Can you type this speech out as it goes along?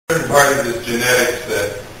certain part of this genetics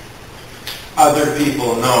that other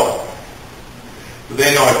people know.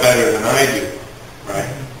 They know it better than I do,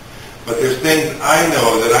 right? But there's things I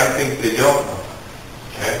know that I think they don't know,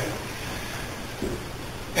 okay?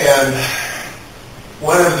 And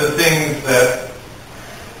one of the things that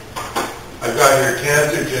I've got here,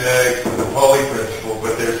 cancer genetics and the Pauli principle,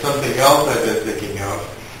 but there's something else I've been thinking of,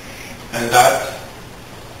 and that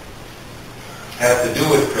has to do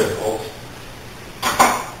with crystals.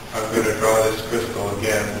 I'm going to draw this crystal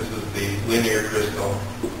again. This is the linear crystal,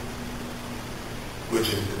 which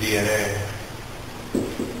is the DNA.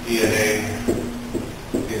 DNA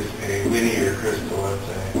is a linear crystal, let's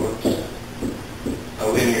say. Whoops. A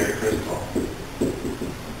linear crystal.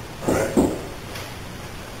 Alright?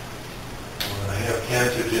 I have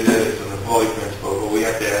cancer genetics and the Pauli principle, but we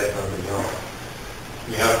have to add something else.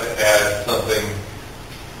 We have to add something,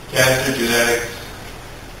 cancer genetics,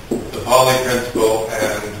 the Pauli principle,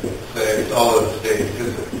 and say solid state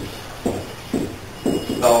physics.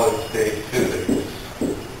 Solid state physics.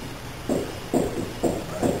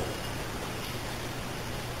 Right.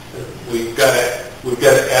 We've got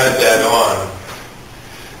to add that on,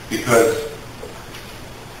 because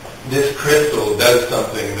this crystal does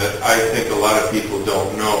something that I think a lot of people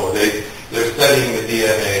don't know. They're studying the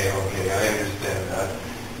DNA. Okay, I understand that.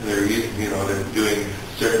 They're doing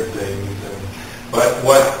certain things, but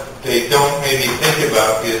what they don't maybe think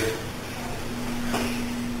about is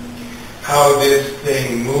how this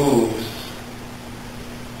thing moves.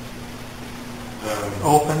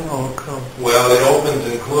 Open or close? Well, it opens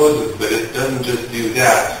and closes, but it doesn't just do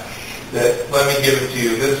that. Let me give it to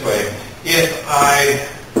you this way. If I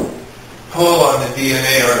pull on the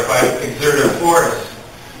DNA, or if I exert a force,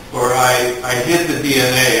 or I hit the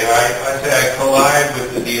DNA, I say I collide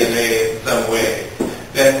with the DNA in some way,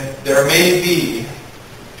 then there may be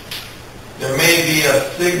a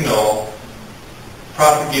signal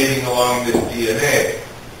propagating along this DNA.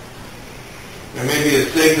 There may be a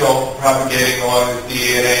signal propagating along this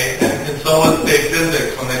DNA, and in solid state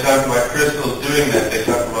physics, when they talk about crystals doing that, they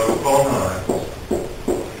talk about phonons.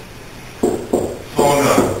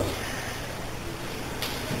 Phonons.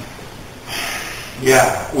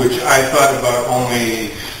 Yeah, which I thought about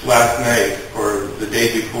only last night or the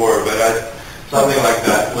day before, but something like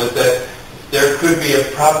that, was that there could be a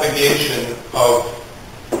propagation of...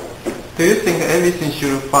 Do you think everything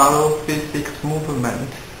should follow physics movement?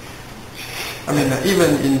 I mean,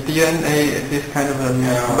 even in DNA, this kind of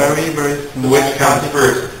very, very small... Which comes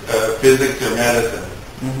first, physics or medicine?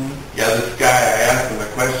 Mm-hmm. Yeah, this guy, I asked him a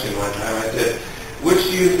question one time. I said, which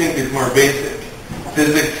do you think is more basic,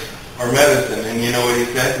 physics or medicine? And you know what he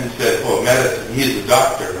said? He said, well, medicine. He's a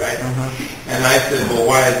doctor, right? Mm-hmm. And I said, well,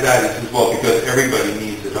 why is that? He says, well, because everybody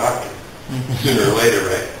needs a doctor, sooner or later,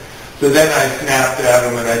 right? So then I snapped at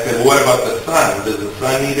him and I said, what about the sun? Does the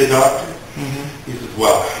sun need a doctor? Mm-hmm. He says,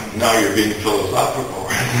 well, now you're being philosophical.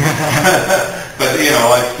 But,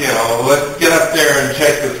 let's get up there and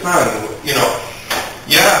check the sun.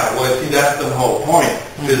 See, that's the whole point.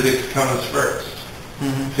 Mm-hmm. Physics comes first.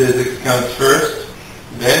 Mm-hmm. Physics comes first,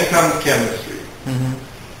 then comes chemistry. Mm-hmm.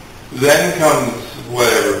 Then comes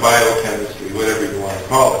whatever, biochemistry, whatever you want to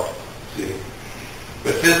call it. See?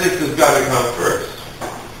 But physics has got to come first.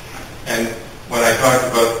 And when I talked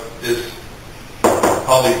about this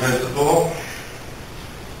Pauli principle,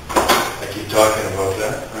 I keep talking about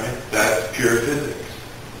that, right? That's pure physics.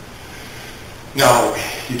 Now,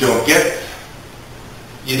 you don't get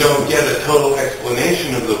a total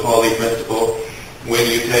explanation of the Pauli principle when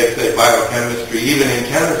you take, say, biochemistry, even in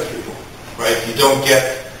chemistry, right? You don't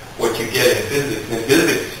get what you get in physics. In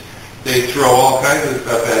physics, they throw all kinds of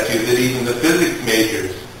stuff at you that even the physics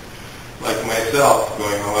majors, like myself,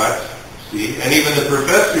 going, oh, that's, see? And even the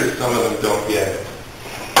professors, some of them don't get it.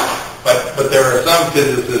 But there are some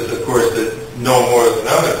physicists, of course, that know more than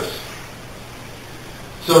others.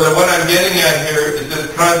 So that what I'm getting at here is this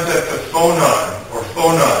concept of phonon, or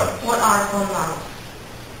phonons. What are phonons?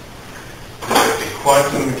 A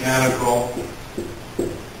quantum mechanical,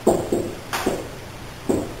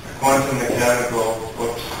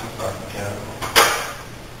 whoops, not mechanical.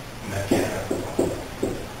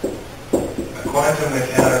 A quantum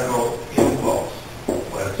mechanical impulse,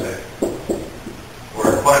 let's say, or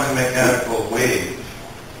a quantum mechanical wave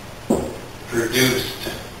produced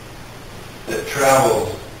that travels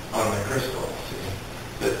on the crystal, see,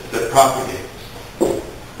 that propagates.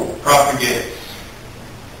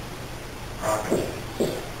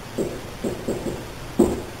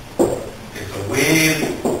 It's a wave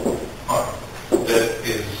that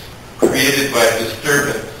is created by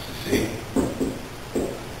disturbance, see.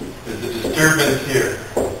 There's a disturbance here.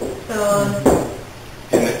 So,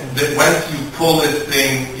 that once you pull this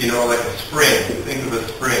thing, like a spring, think of a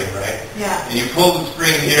spring, right? Yeah. And you pull the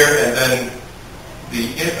spring here, and then what do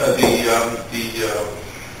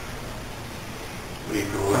you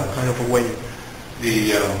call it? Kind of a wave.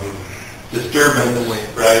 The disturbance, The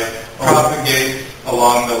wave. right, propagates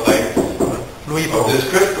along the length Ripple. of this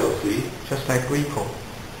crystal, see? Just like ripple.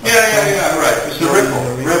 Yeah, right. It's the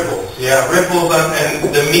ripples. Yeah, ripples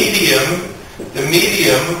and the medium,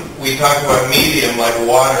 we talk about medium like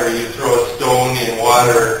water. You throw a stone in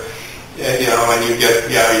water, and you get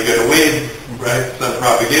a wave, right? Some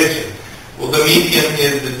propagation. Well, the medium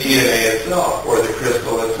is the DNA itself, or the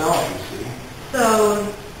crystal itself, you see. So,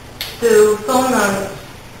 do phonons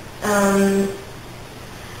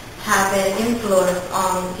have an influence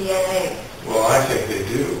on DNA? Well, I think they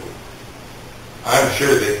do. I'm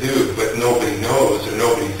sure they do, but nobody knows or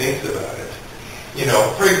nobody thinks about it.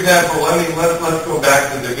 For example, let's go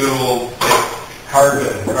back to the good old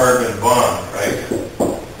carbon bond, right?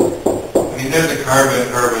 There's a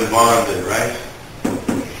carbon bonded, right?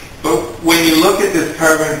 But when you look at this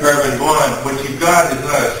carbon bond, what you've got is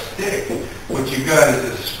not a stick. What you've got is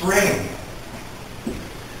a spring.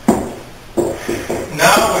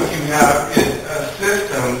 Now what you have is a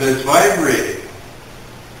system that's vibrating.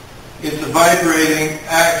 It's vibrating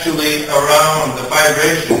actually around, the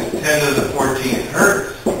vibration is 10 to the 14th hertz.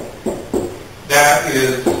 That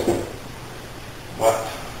is, what?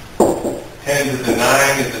 10 to the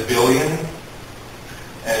 9 is a billion.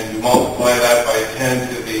 And you multiply that by 10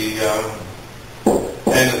 to the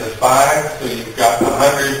 5, so you've got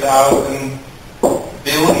 100,000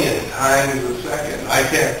 billion times a second. I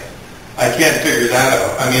can't figure that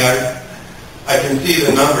out. I can see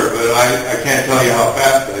the number, but I can't tell you how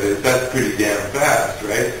fast that is. That's pretty damn fast,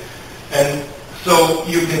 right? And so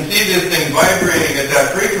you can see this thing vibrating at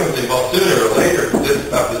that frequency. Well, sooner or later, this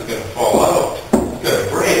stuff is going to fall out. It's going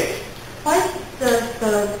to break. Why does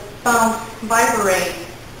the bounce vibrate?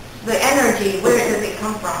 The energy, where does it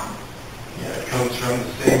come from? Yeah, it comes from the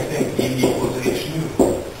same thing, E equals H nu.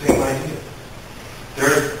 Same idea.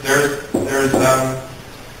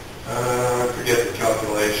 I forget the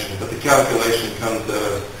calculation, but the calculation comes out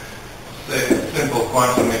of, say, simple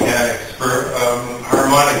quantum mechanics for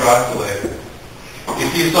harmonic oscillator.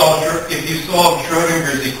 If you solve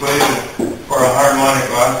Schrodinger's equation for a harmonic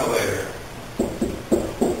oscillator,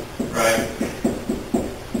 right?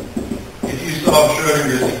 If you solve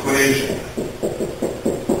Schrodinger's equation,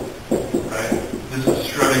 right? This is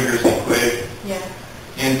Schrodinger's equation. Yeah.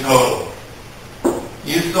 In total.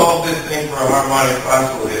 You solve this thing for a harmonic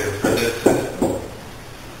oscillator for this system,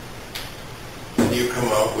 and you come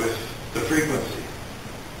up with the frequency.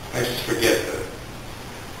 I just forget that.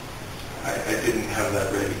 I didn't have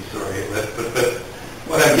that ready, sorry. But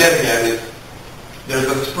what I'm getting at is there's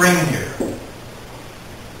a spring here.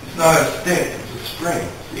 It's not a stick, it's a spring,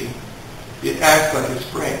 see? It acts like a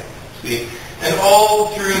spring, see? And all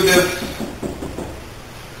through this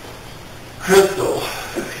crystal,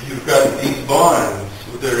 you've got these bonds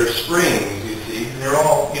that are springs, you see. They're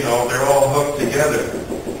all hooked together,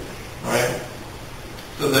 right?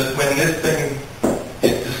 So that when this thing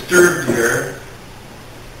is disturbed here,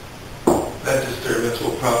 that disturbance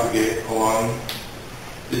will propagate along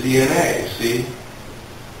the DNA, see?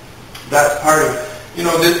 That's part of, they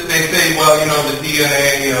say, well, the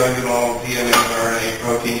DNA, DNA, RNA,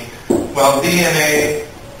 protein. Well, DNA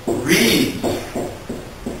reads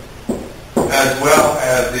as well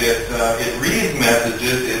as it reads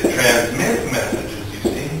messages, it transmits messages, you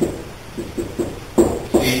see.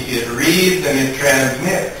 See, it reads and it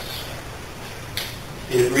transmits.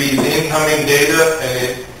 It reads incoming data and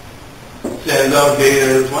it sends out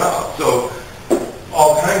data as well. So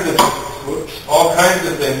all kinds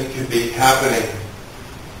of things could be happening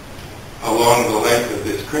along the length of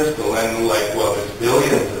this crystal, and there's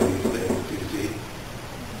billions of these things, you see.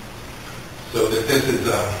 So that this is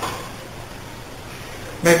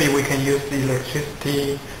maybe we can use the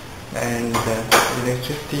electricity and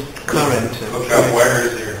electricity current look how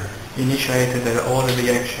wires here. initiated all the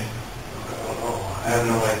reaction. I don't know. I have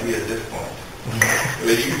no idea at this point.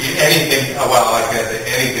 Anything, well, I can't say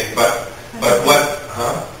anything, but what,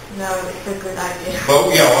 huh? No, it's a good idea.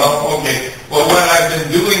 But, yeah, well, okay. Well, what I've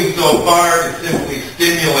been doing so far is simply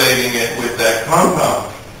stimulating it with that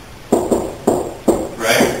compound,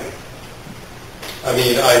 right?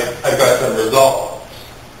 I got some results,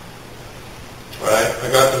 right?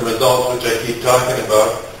 I got some results which I keep talking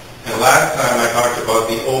about. And last time I talked about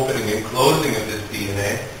the opening and closing of this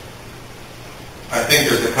DNA. I think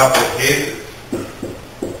there's a couple of cases.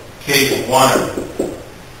 Case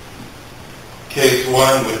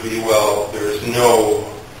one would be, well, there's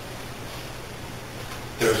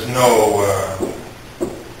there's no,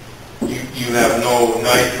 you have no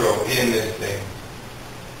nitro in this thing.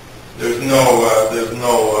 There's no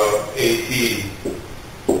AT,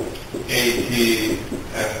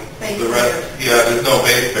 and the rest, yeah, there's no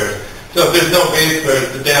base pairs. So if there's no base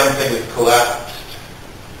pairs, the damn thing is collapsed.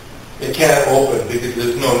 It can't open because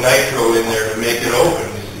there's no nitro in there to make it open,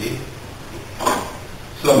 you see.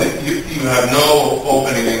 So that you have no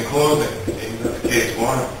opening and closing. See, that's case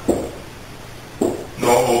one.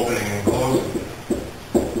 No opening and closing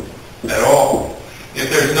at all. If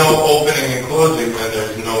there's no opening and closing, then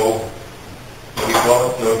there's no, what do you call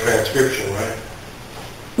it? No transcription, right?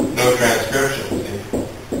 No transcription, see?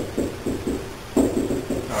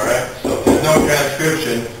 Alright, so if there's no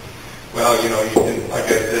transcription, well, you know, you can, like I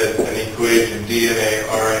said, an equation, DNA,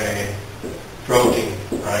 RNA, protein,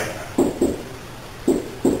 right?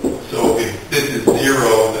 So if this is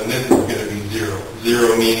 0, then this is going to be 0.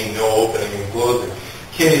 0 meaning no opening and closing.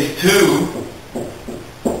 Case 2,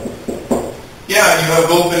 yeah, you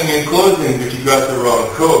have opening and closing, but you got the wrong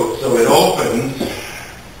code. So it opens,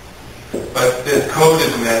 but this code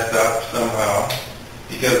is messed up somehow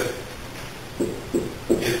because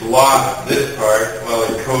it's lost this part. Well,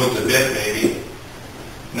 it codes a bit maybe.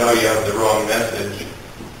 Now you have the wrong message.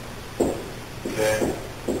 Okay.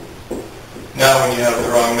 Now when you have the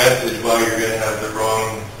wrong message, well, you're going to have the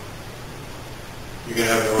wrong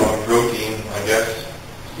protein, I guess.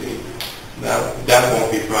 See, now that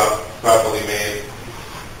won't be properly made.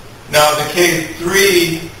 Now the case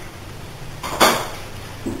 3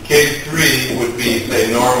 would be,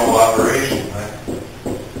 say, normal operation, right?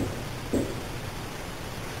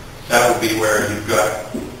 That would be where you've got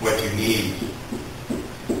what you need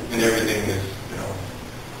and everything is, you know,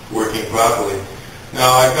 working properly.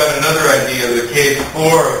 Now I've got another idea. The case 4,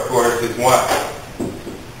 of course, is what?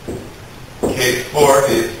 Case 4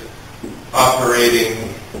 is operating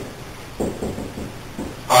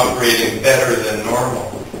better than normal.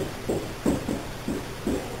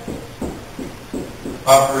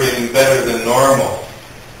 Operating better than normal.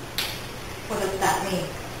 What does that mean?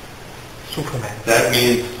 Superman. That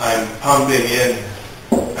means I'm pumping in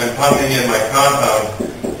my compound,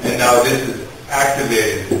 and now this is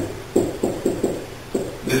activated.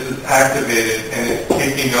 This is activated, and it's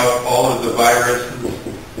kicking out all of the viruses,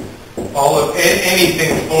 all of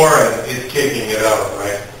anything foreign is kicking it out,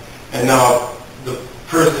 right? And now the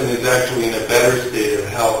person is actually in a better state of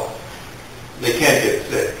health. They can't get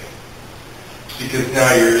sick because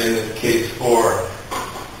now you're in this case 4.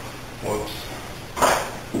 Whoops.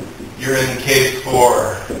 You're in case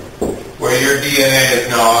 4, where your DNA is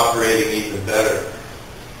now operating even better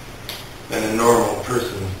than a normal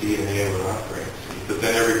person's DNA would operate. See? But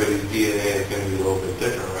then everybody's DNA is going to be a little bit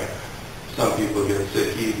different, right? Some people get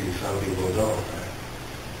sick easy, some people don't, right?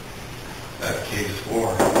 That's case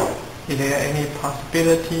 4. Is there any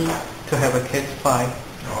possibility to have a case 5?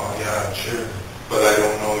 Oh, yeah, sure. But I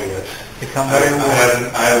don't know yet. I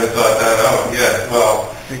haven't thought that out yet.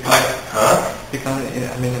 Well, because,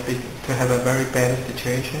 I mean, to have a very bad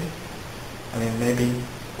situation, I mean, maybe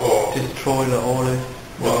destroy all the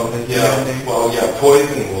DNA.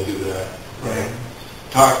 Poison will do that. Right? Yeah.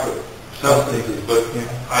 Toxic substances, but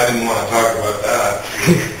I didn't want to talk about that.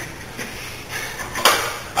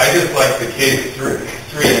 I just like the case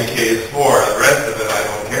 3 and case 4. The rest of it I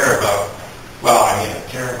don't care about. Well, I mean, I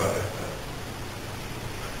care about it.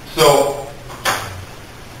 So,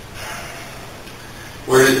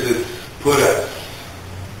 where does this put us?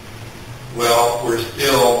 Well, we're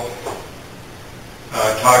still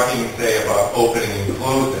talking, say, about opening and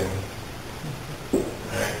closing.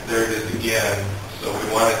 Right? There it is again. So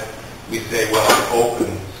we say, well, it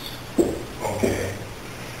opens. Okay.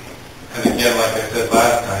 And again, like I said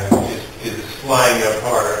last time, it is flying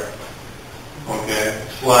apart. Okay?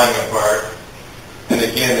 It's flying apart. And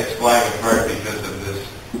again, it's flying apart because of this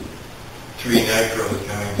 3 nitros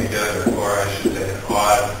coming together.